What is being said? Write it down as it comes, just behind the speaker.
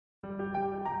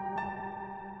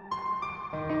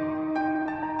Hello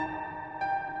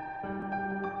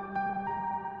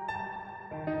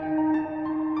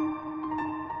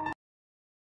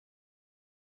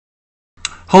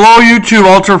YouTube,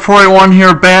 Ultra481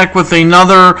 here, back with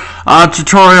another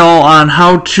tutorial on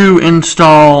how to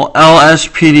install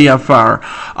LSPDFR.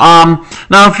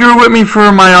 Now if you're with me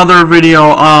for my other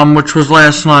video, which was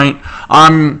last night,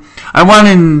 I went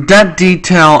in depth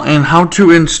detail in how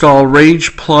to install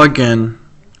Rage plugin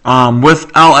with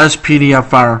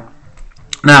LSPDFR.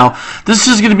 Now, this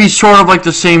is going to be sort of like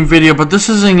the same video, but this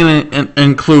isn't going to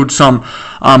include some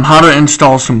how to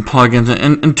install some plugins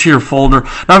into your folder.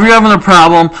 Now, if you're having a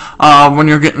problem when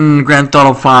you're getting Grand Theft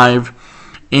Auto 5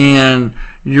 and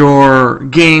your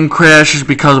game crashes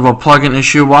because of a plugin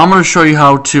issue, well, I'm going to show you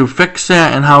how to fix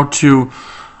that and how to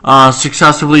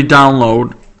successfully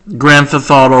download Grand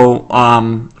Theft Auto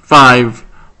 5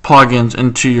 plugins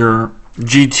into your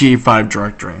GTA 5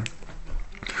 directory.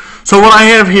 So what I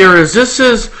have here is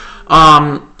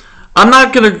I'm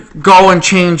not going to go and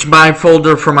change my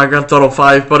folder for my Grand Theft Auto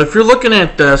 5, but if you're looking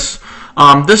at this,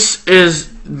 this is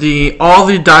all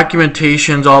the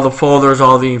documentations, all the folders,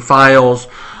 all the files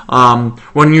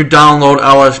when you download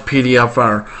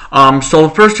LSPDFR. So the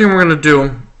first thing we're going to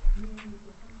do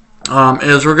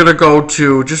is we're going to go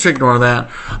to, just ignore that,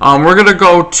 we're going to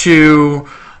go to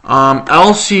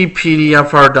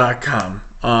LSPDFR.com.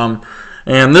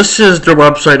 And this is the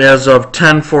website as of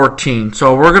 10/14.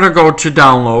 So we're going to go to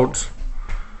downloads.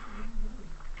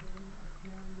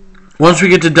 Once we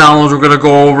get to downloads, we're going to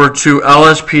go over to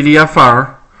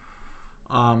LSPDFR.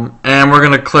 And we're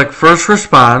going to click first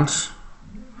response.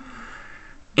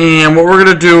 And what we're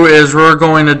going to do is we're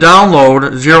going to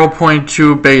download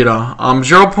 0.2 beta.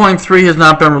 0.3 has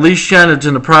not been released yet. It's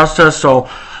in the process, so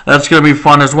that's going to be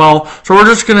fun as well. So we're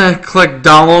just going to click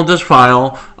download this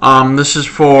file. This is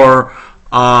for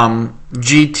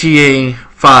GTA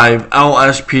 5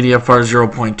 LSPDFR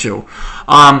 0.2.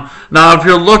 Now if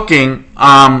you're looking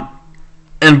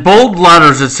in bold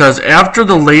letters, it says after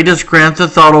the latest Grand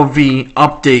Theft Auto V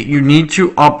update, you need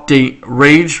to update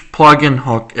Rage plugin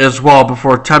hook as well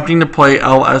before attempting to play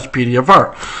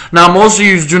LSPDFR. Now most of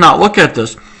you do not look at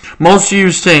this. Most of you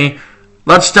say,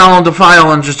 let's download the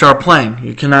file and just start playing.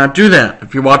 You cannot do that.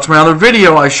 If you watch my other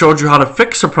video, I showed you how to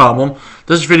fix the problem.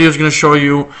 This video is going to show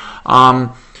you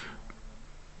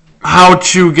how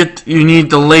to get, you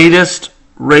need the latest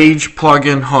Rage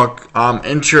plugin hook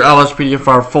into your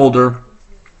LSPDFR folder.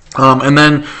 And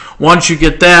then once you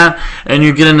get that and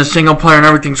you get into single player and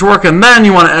everything's working, then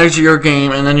you want to exit your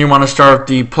game and then you want to start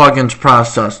the plugins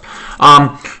process.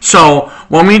 So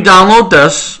when we download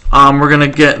this, we're going to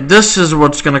get, this is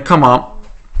what's going to come up.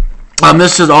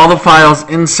 This is all the files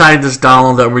inside this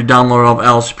download that we downloaded off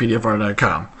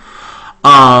LSPDFR.com.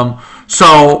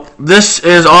 So this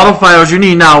is all the files you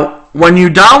need. Now, when you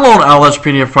download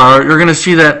LSPDFR, you're going to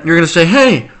see that, you're going to say,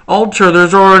 hey, Ultra,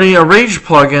 there's already a Rage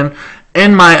plugin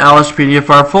in my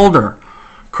LSPDFR folder.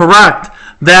 Correct.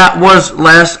 That was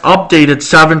last updated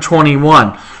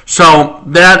 7/21. So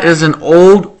that is an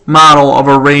old model of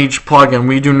a Rage plugin.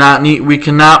 We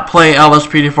cannot play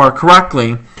LSPDFR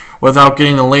correctly without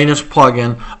getting the latest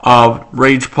plugin of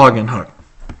Rage plugin hook.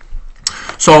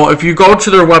 So if you go to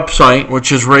their website,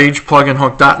 which is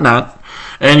ragepluginhook.net,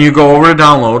 and you go over to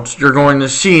downloads, you're going to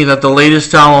see that the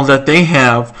latest download that they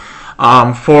have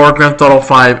for Grand Theft Auto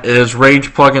 5 is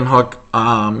Rage plugin hook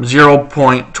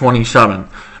 0.27.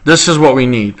 This is what we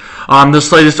need.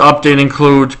 This latest update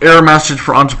includes error message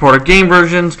for unsupported game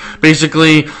versions.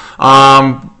 Basically,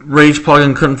 Rage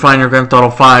plugin couldn't find your Grand Theft Auto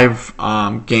 5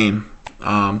 game.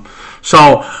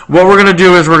 So what we're going to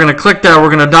do is we're going to click that.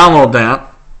 We're going to download that.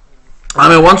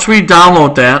 Once we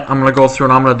download that, I'm going to go through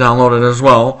and I'm going to download it as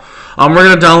well. We're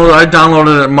going to download. I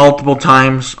downloaded it multiple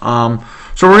times.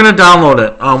 So we're going to download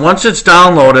it. Once it's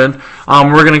downloaded,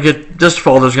 we're going to get this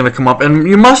folder is going to come up, and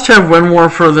you must have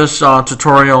WinRAR for this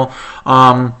tutorial.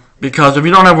 Because if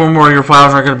you don't have WinRAR, your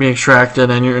files aren't going to be extracted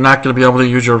and you're not going to be able to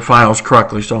use your files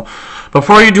correctly. So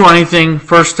before you do anything,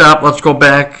 first step, let's go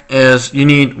back, is you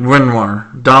need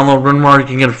WinRAR. Download WinRAR. You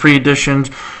can get free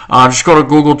editions. Just go to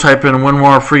Google, type in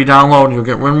WinRAR free download, and you'll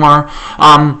get WinRAR.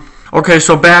 Okay,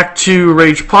 so back to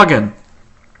Rage plugin.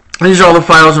 These are all the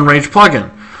files in Rage plugin.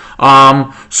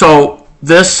 So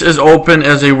this is open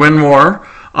as a WinRAR,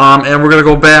 and we're going to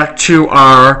go back to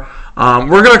our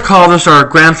we're going to call this our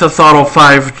Grand Theft Auto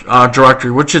 5 directory,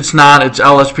 which it's not. It's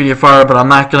LSPDFR, but I'm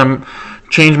not going to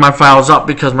change my files up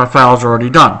because my files are already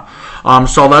done.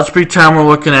 So let's pretend we're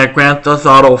looking at Grand Theft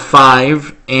Auto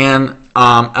 5 and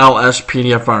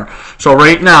LSPDFR. So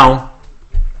right now,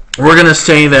 we're going to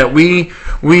say that we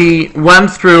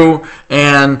went through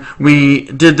and we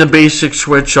did the basic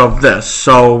switch of this.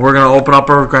 So we're going to open up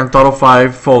our Grand Theft Auto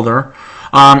 5 folder.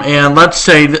 And let's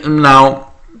say that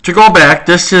now, to go back,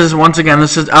 this is, once again,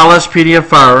 this is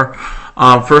LSPDFR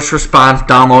first response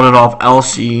downloaded off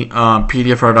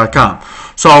LSPDFR.com.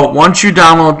 So once you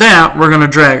download that, we're going to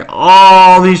drag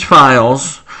all these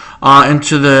files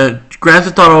into the Grand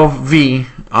Theft Auto V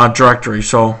directory.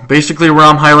 So basically where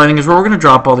I'm highlighting is where we're going to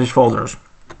drop all these folders.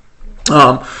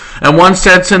 And once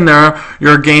that's in there,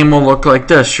 your game will look like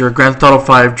this. Your Grand Theft Auto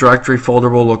 5 directory folder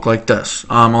will look like this.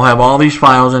 We'll have all these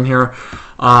files in here.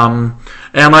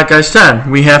 And like I said,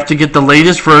 we have to get the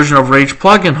latest version of Rage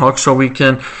plugin hook so we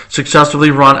can successfully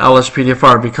run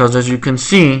LSPDFR, because as you can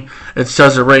see, it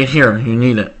says it right here. You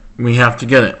need it. We have to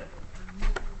get it.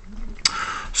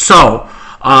 So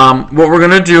what we're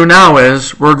going to do now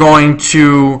is we're going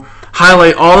to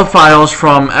highlight all the files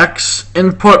from X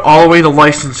input all the way to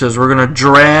licenses. We're going to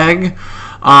drag.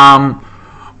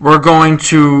 We're going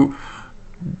to,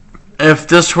 if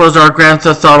this was our Grand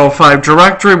Theft Auto 5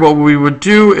 directory, what we would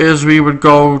do is we would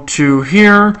go to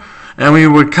here and we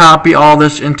would copy all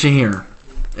this into here,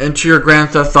 into your Grand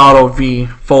Theft Auto V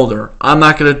folder. I'm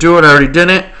not going to do it. I already did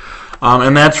it.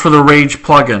 And that's for the Rage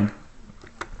plugin.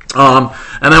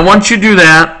 And then once you do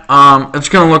that, it's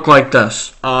going to look like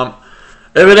this.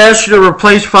 If it asks you to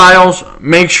replace files,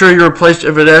 make sure you replace.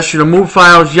 If it asks you to move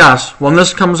files, yes. When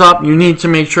this comes up, you need to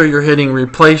make sure you're hitting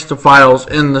replace the files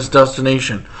in this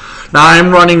destination. Now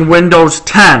I'm running Windows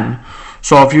 10,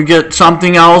 so if you get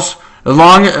something else, as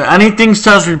long as anything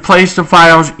says replace the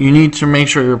files, you need to make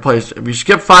sure you replace it. If you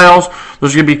skip files,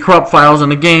 there's going to be corrupt files in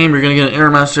the game. You're going to get an error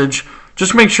message.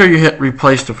 Just make sure you hit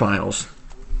replace the files.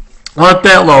 Let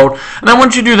that load, and then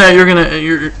once you do that, your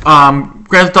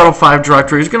Grand Theft Auto 5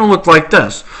 directory is going to look like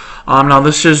this. Now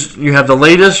this is, you have the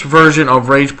latest version of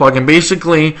Rage plugin.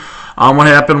 Basically, what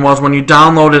happened was when you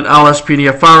downloaded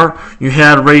LSPDFR, you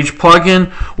had Rage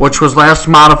plugin, which was last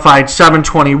modified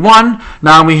 7.21.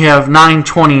 Now we have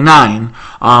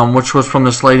 9.29, which was from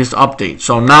this latest update.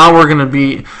 So now we're going to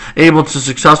be able to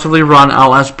successfully run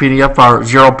LSPDFR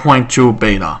 0.2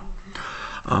 beta.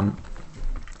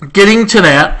 Getting to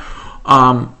that.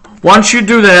 Once you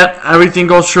do that, everything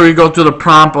goes through. You go through the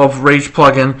prompt of Rage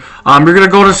plugin. You're going to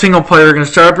go to single player. You're going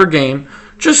to start up your game.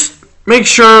 Just make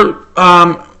sure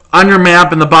on your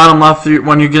map in the bottom left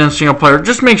when you get in single player,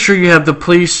 just make sure you have the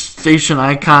police station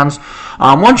icons.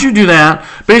 Once you do that,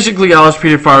 basically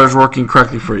LSPDFR is working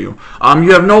correctly for you.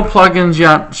 You have no plugins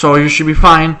yet, so you should be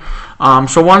fine.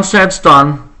 So once that's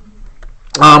done,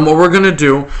 what we're going to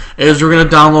do is we're going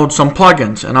to download some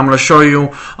plugins, and I'm going to show you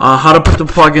how to put the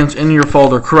plugins in your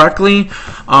folder correctly,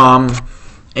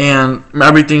 and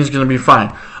everything's going to be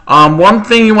fine. One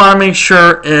thing you want to make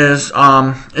sure is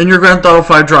in your Grand Theft Auto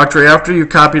 5 directory, after you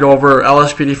copied over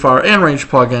LSPDFR and Rage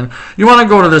plugin, you want to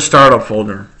go to the startup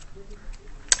folder,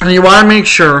 and you want to make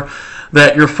sure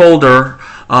that your folder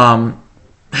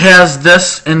has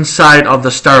this inside of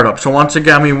the startup. So once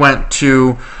again, we went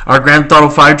to our Grand Theft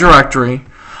Auto 5 directory,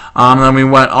 then we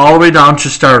went all the way down to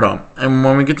startup. And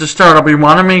when we get to startup, we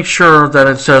want to make sure that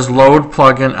it says load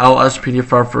plugin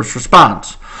LSPDFR first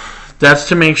response. That's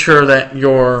to make sure that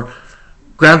your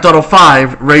Grand Theft Auto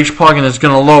 5 Rage plugin is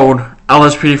going to load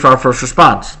LSPDFR first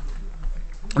response.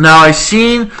 Now I've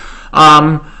seen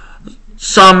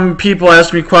some people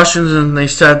asked me questions and they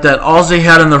said that all they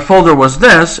had in their folder was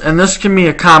this, and this can be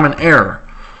a common error.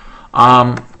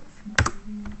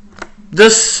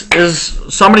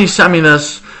 Somebody sent me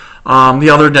this the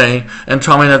other day and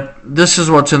told me that this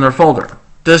is what's in their folder.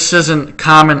 This isn't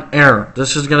common error.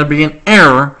 This is going to be an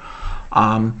error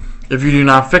if you do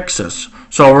not fix this.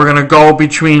 So we're going to go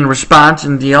between response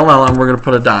and DLL, and we're going to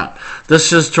put a dot.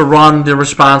 This is to run the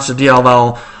response to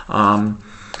DLL,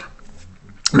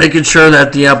 making sure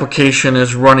that the application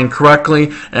is running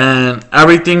correctly, and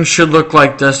everything should look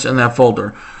like this in that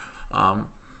folder.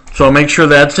 So make sure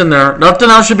that's in there. Nothing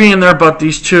else should be in there but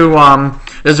these two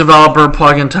is developer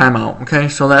plugin timeout. Okay,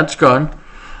 so that's good.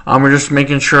 We're just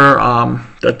making sure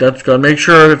that that's good. Make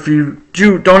sure if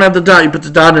you don't have the dot, you put the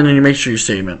dot in and you make sure you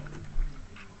save it.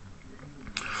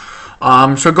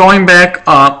 So going back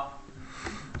up,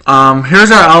 here's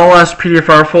our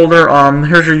LSPDFR folder.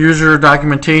 Here's your user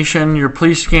documentation, your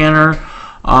police scanner,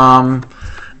 and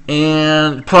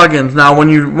plugins. Now,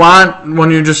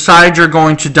 when you decide you're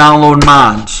going to download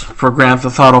mods for Grand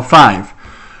Theft Auto 5,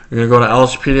 you're going to go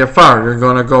to LSPDFR. You're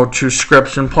going to go to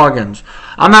scripts and plugins.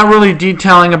 I'm not really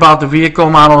detailing about the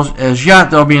vehicle models as yet.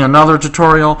 There'll be another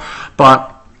tutorial,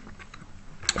 but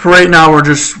for right now, we're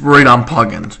just right on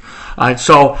plugins. All right,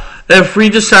 so if we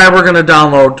decide we're going to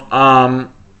download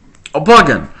a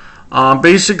plugin,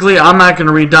 Basically, I'm not going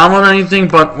to re-download anything,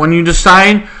 but when you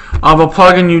decide of a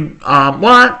plugin you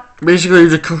want, basically you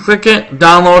just click it,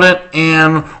 download it,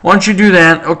 and once you do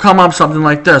that, it'll come up something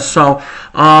like this. So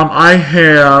I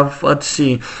have, let's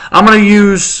see, I'm going to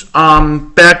use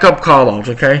backup callouts,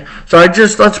 okay? So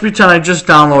let's pretend I just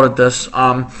downloaded this,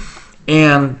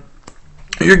 and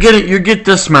you get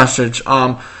this message.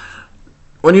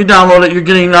 When you download it, you're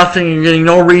getting nothing. You're getting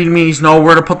no readmes, no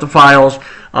where to put the files.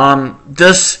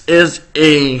 This is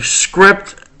a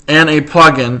script and a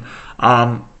plugin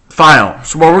file.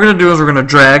 So what we're going to do is we're going to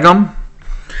drag them.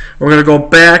 We're going to go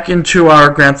back into our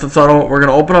Grand Theft Auto. We're going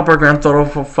to open up our Grand Theft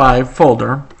Auto 5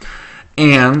 folder,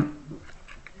 and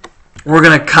we're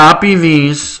going to copy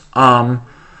these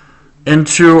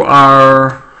into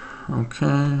our.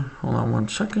 Okay, hold on one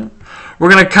second. We're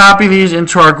going to copy these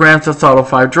into our Grand Theft Auto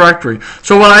 5 directory.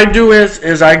 So what I do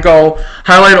is I go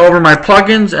highlight over my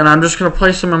plugins, and I'm just going to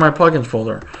place them in my plugins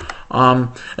folder.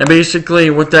 And basically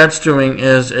what that's doing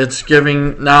is it's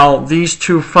giving, now these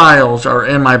two files are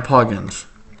in my plugins.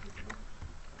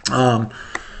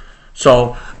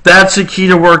 So that's the key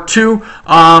to work too.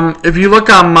 If you look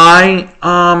on my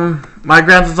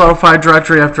Grand Theft Auto 5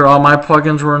 directory after all my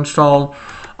plugins were installed,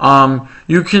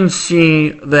 you can see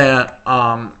that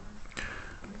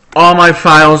all my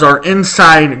files are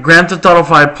inside Grand Theft Auto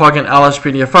 5 plugin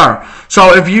LSPDFR.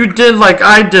 So if you did like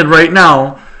I did right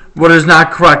now, what is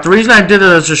not correct. The reason I did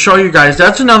it is to show you guys.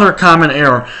 That's another common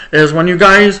error. Is when you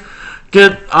guys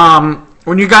download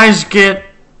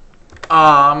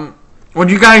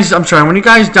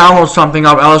something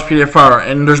of LSPDFR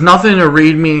and there's nothing to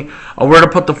read me or where to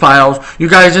put the files, you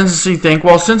guys instantly think,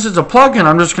 well, since it's a plugin,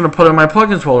 I'm just going to put it in my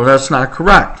plugins folder. That's not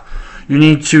correct. You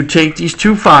need to take these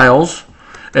two files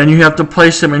and you have to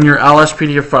place them in your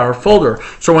LSPDFR folder.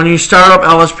 So when you start up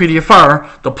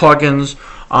LSPDFR, the plugins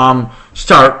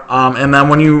start, and then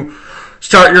when you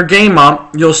start your game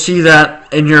up, you'll see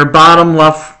that in your bottom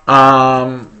left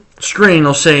screen,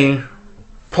 it'll say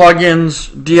plugins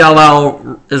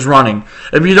DLL is running.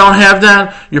 If you don't have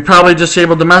that, you probably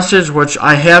disabled the message, which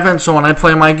I haven't. So when I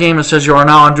play my game, it says you are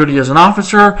now on duty as an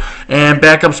officer, and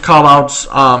backups callouts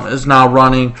is now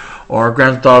running, or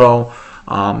Grand Theft Auto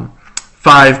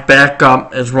 5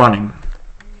 backup is running.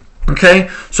 Okay,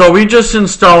 so we just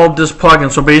installed this plugin.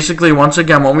 So basically, once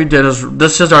again, what we did is,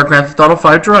 this is our Grand Theft Auto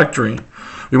 5 directory.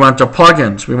 We went to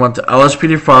plugins, we went to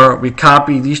LSPDFR, we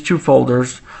copy these two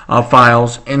folders,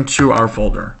 files into our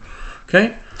folder.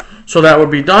 Okay, so that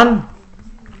would be done.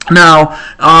 Now,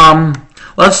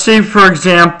 let's say, for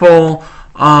example,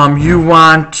 you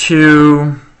want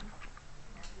to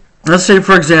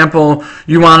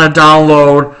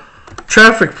download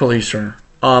Traffic Policer.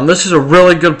 This is a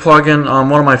really good plugin,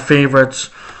 one of my favorites.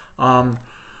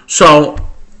 So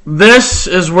this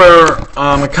is where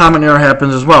a common error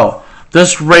happens as well.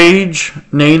 This Rage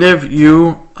native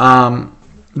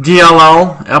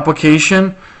DLL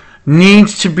application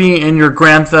needs to be in your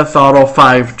Grand Theft Auto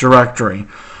 5 directory.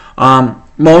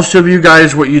 Most of you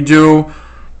guys, what you do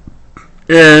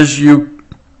is you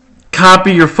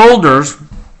copy your folders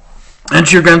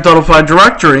into your Grand Theft Auto 5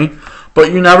 directory,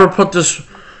 but you never put this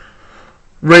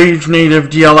Rage native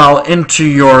DLL into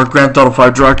your Grand Theft Auto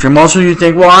 5 directory. Most of you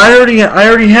think, well, I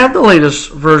already have the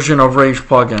latest version of Rage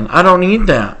plugin. I don't need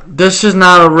that. This is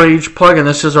not a Rage plugin.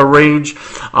 This is a Rage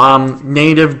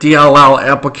native DLL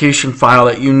application file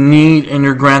that you need in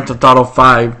your Grand Theft Auto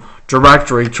 5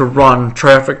 directory to run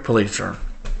Traffic Policer.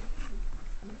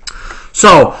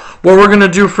 So what we're going to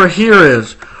do for here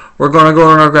is we're going to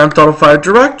go in our Grand Theft Auto 5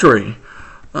 directory.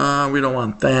 We don't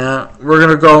want that. We're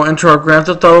going to go into our Grand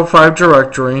Theft Auto 5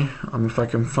 directory. If I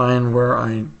can find where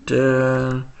I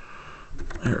did.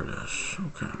 Here it is.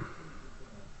 Okay.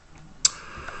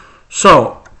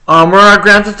 So, we're in our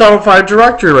Grand Theft Auto 5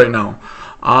 directory right now.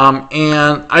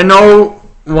 And I know,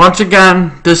 once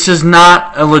again, this is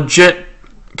not a legit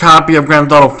copy of Grand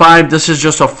Theft Auto 5. This is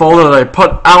just a folder that I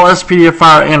put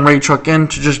LSPDFR and RageHook in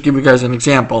to just give you guys an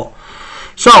example.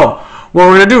 So, what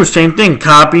we're going to do, same thing,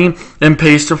 copy and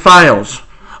paste the files.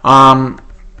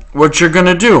 What you're going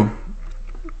to do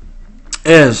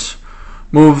is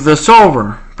move this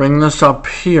over, bring this up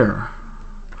here,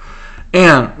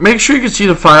 and make sure you can see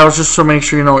the files, just so make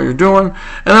sure you know what you're doing. And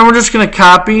then we're just going to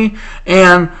copy,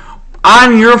 and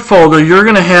on your folder, you're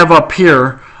going to have up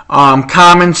here,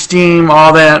 Common, Steam,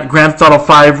 all that, Grand Theft Auto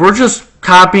 5. We're just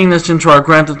copying this into our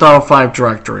Grand Theft Auto 5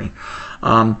 directory.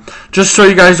 Just so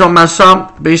you guys don't mess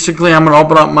up, basically I'm going to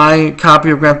open up my copy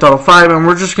of Grand Theft Auto 5, and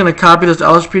we're just going to copy this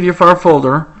LSPDFR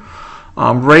folder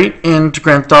right into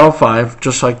Grand Theft Auto 5,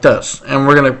 just like this. And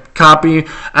we're going to copy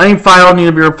any file need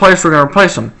to be replaced, we're going to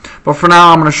replace them. But for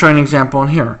now, I'm going to show you an example in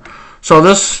here. So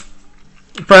this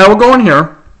But I will go in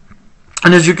here,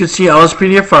 and as you can see,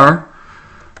 LSPDFR,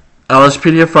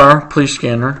 police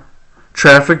scanner,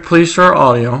 traffic police or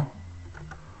audio.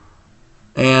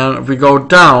 And if we go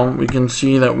down, we can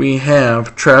see that we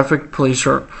have traffic police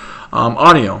or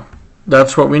audio.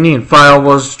 That's what we need. File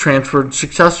was transferred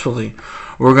successfully.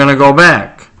 We're going to go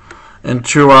back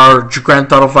into our Grand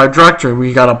Theft Auto 5 directory.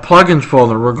 We got a plugins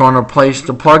folder. We're going to place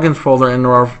the plugins folder into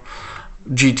our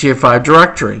GTA 5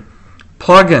 directory.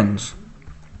 Plugins.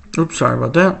 Oops, sorry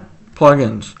about that.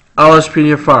 Plugins.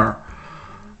 LSPDFR.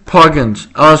 Plugins.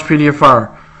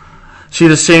 LSPDFR. See,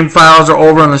 the same files are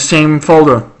over in the same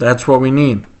folder. That's what we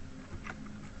need.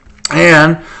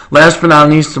 And last but not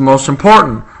least, the most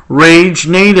important, Rage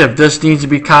Native. This needs to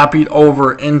be copied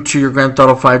over into your Grand Theft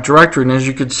Auto 5 directory. And as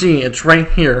you can see, it's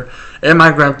right here in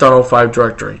my Grand Theft Auto 5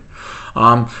 directory.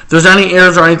 If there's any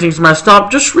errors or anything's messed up,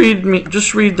 just read the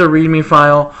README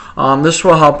file. This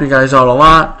will help you guys out a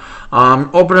lot.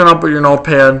 Open it up with your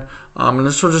notepad, and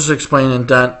this will just explain in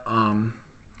depth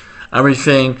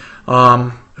everything.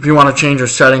 If you want to change your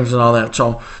settings and all that,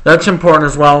 so that's important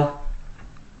as well.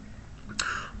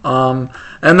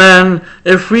 And then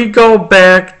if we go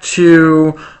back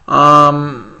to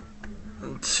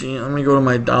let's see, let me go to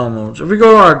my downloads. If we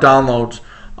go to our downloads,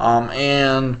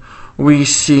 and we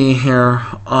see here,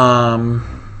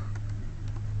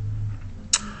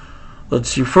 let's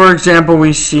see, for example,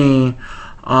 we see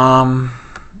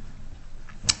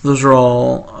those are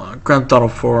all Grand Theft Auto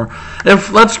 4.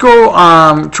 Let's go to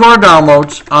our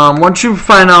downloads. Once you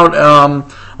find out a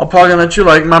plugin that you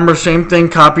like, remember, same thing,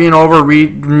 copy and over,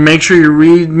 make sure you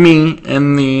read me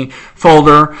in the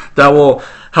folder. That will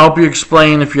help you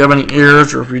explain if you have any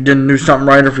errors, or if you didn't do something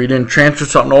right, or if you didn't transfer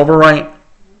something over right.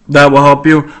 That will help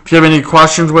you. If you have any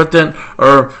questions with it,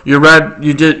 or you read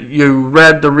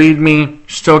the README,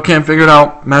 still can't figure it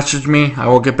out, message me. I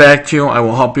will get back to you. I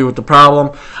will help you with the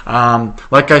problem.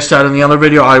 Like I said in the other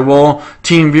video, I will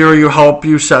team viewer you, help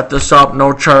you set this up.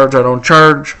 No charge. I don't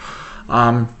charge.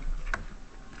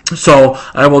 So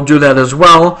I will do that as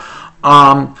well.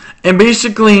 And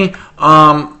basically,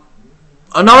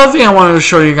 another thing I wanted to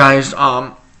show you guys,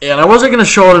 and I wasn't going to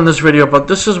show it in this video, but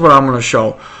this is what I'm going to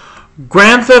show.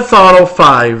 Grand Theft Auto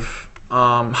 5,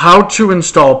 how to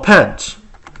install PEDs.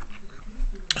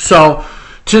 So,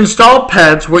 to install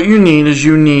PEDs, what you need is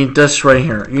this right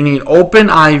here. You need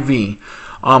OpenIV.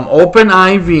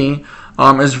 OpenIV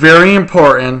is very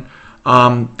important.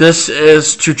 This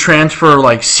is to transfer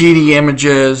like CD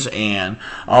images and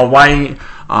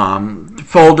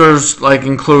folders, like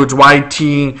includes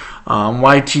YTD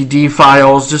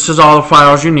files. This is all the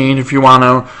files you need if you want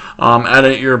to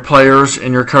edit your players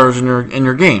and your cars in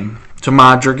your game, to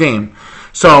mod your game.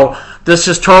 So this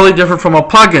is totally different from a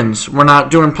plugins. We're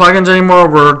not doing plugins anymore.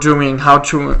 We're doing how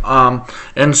to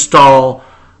install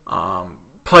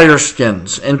player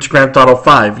skins into Grand Theft Auto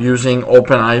 5 using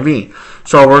OpenIV.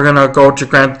 So we're going to go to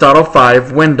Grand Theft Auto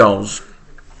 5 Windows.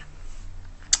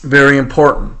 Very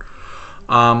important.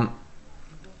 What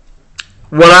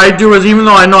I do is, even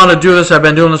though I know how to do this, I've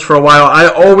been doing this for a while, I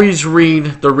always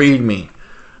read the README.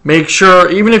 Make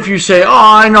sure, even if you say, oh,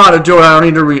 I know how to do it, I don't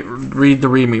need to read the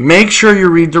README. Make sure you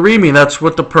read the README. That's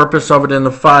what the purpose of it in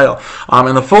the file,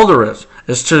 in the folder is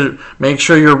to make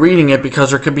sure you're reading it,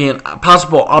 because there could be a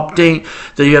possible update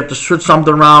that you have to switch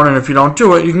something around, and if you don't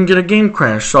do it, you can get a game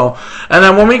crash. So, and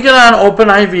then when we get on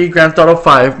OpenIV Grand Theft Auto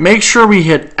 5, make sure we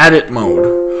hit edit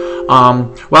mode.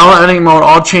 While editing mode,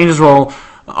 all changes will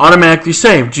automatically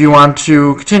save. Do you want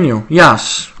to continue?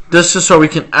 Yes. This is so we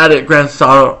can edit Grand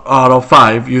Theft Auto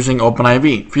 5 using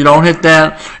OpenIV. If you don't hit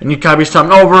that and you copy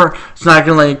something over, it's not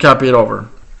going to let you copy it over.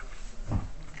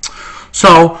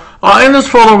 So, in this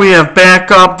folder we have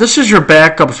backup. This is your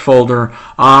backups folder.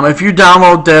 If you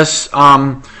download this,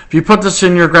 if you put this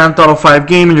in your Grand Theft Auto 5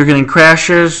 game and you're getting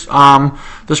crashes,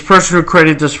 this person who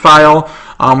created this file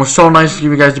was so nice to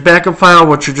give you guys the backup file,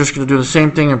 which you're just going to do the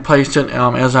same thing and place it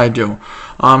as I do.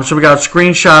 So we got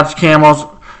screenshots, camos,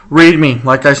 README.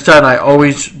 Like I said, I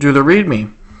always do the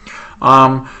README.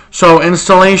 So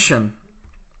installation.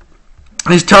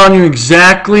 He's telling you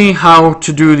exactly how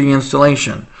to do the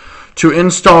installation. To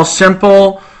install,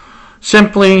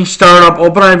 simply start up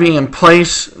OpenIV and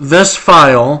place this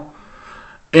file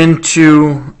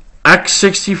into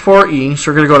x64e.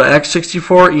 So we're going to go to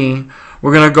x64e.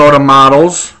 We're going to go to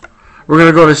models. We're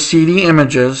going to go to CD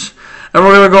images. And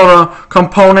we're going to go to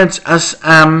components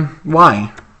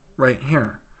SMY right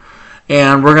here.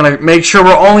 And we're going to make sure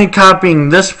we're only copying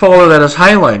this folder that is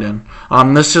highlighted.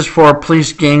 This is for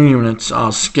police gang units,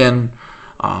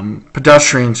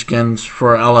 pedestrian skins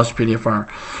for LSPDFR.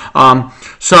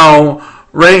 So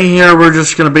right here, we're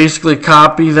just going to basically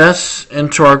copy this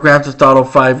into our Grand Theft Auto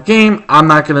 5 game. I'm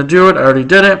not going to do it. I already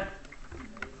did it.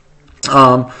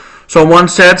 So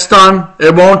once that's done,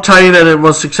 it won't tell you that it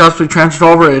was successfully transferred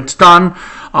over. It's done.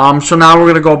 So now we're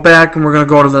going to go back and we're going to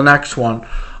go to the next one.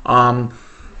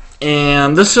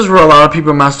 And this is where a lot of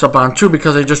people messed up on too,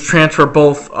 because they just transfer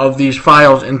both of these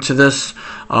files into this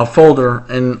folder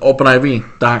in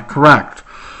OpenIV.correct.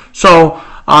 So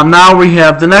now we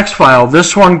have the next file.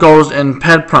 This one goes in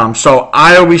PEDPROM. So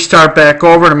I always start back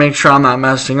over to make sure I'm not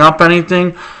messing up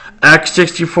anything.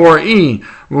 X64E.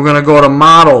 We're going to go to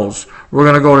Models. We're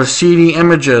going to go to CD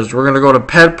Images. We're going to go to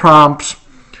PEDPROMs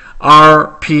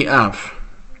RPF.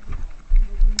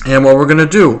 And what we're going to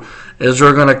do is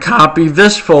we're going to copy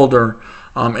this folder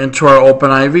into our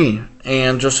OpenIV.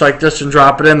 And just like this, and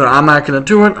drop it in there. I'm not going to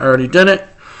do it. I already did it.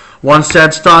 Once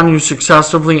that's done, you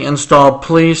successfully installed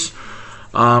police,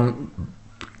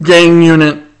 gang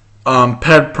unit,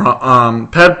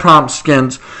 PEDPROMP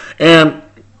skins, and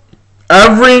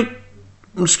every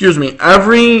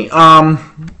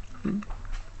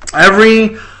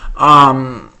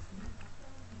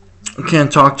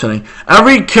can't talk today.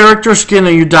 Every character skin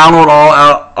that you download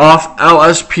off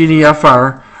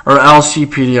LSPDFR or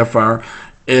LCPDFR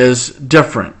is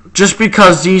different. Just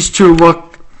because these two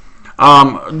look,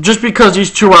 just because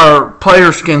these two are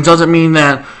player skins doesn't mean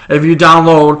that if you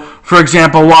download, for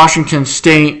example, Washington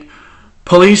State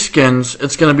police skins,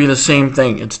 it's going to be the same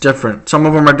thing. It's different. Some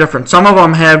of them are different. Some of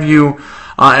them have you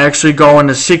actually go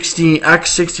into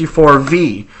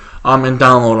X64V and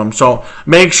download them. So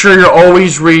make sure you're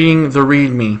always reading the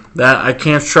README. That I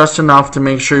can't stress enough to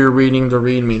make sure you're reading the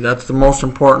README. That's the most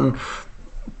important,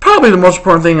 probably the most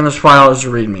important thing in this file is the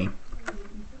README.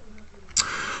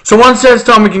 So once that's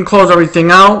done, we can close everything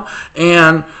out.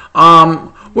 And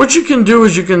what you can do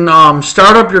is you can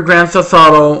start up your Grand Theft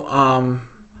Auto.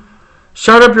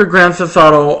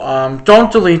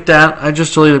 Don't delete that. I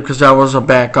just deleted it because that was a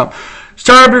backup.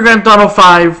 Start up your Grand Theft Auto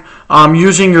 5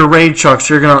 using your RAID chuck.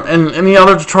 So you're gonna, in the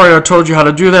other tutorial I told you how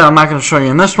to do that. I'm not going to show you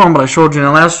in this one, but I showed you in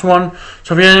the last one.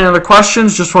 So if you have any other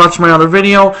questions, just watch my other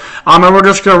video. And we're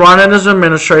just going to run it as an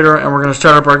administrator, and we're going to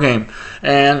start up our game.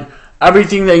 And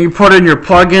everything that you put in your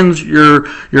plugins, your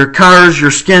cars,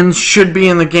 your skins should be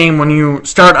in the game. When you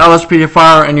start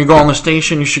LSPDFR and you go on the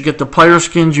station, you should get the player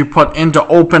skins you put into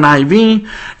OpenIV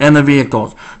and the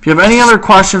vehicles. If you have any other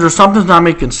questions or something's not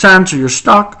making sense or you're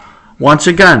stuck, once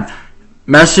again,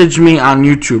 message me on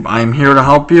YouTube. I am here to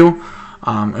help you.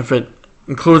 If it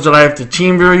includes that I have to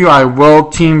team view you, I will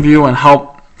team view and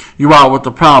help you out with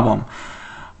the problem.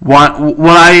 What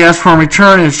I ask for in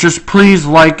return is just please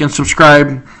like and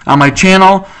subscribe on my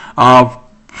channel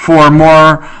for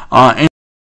more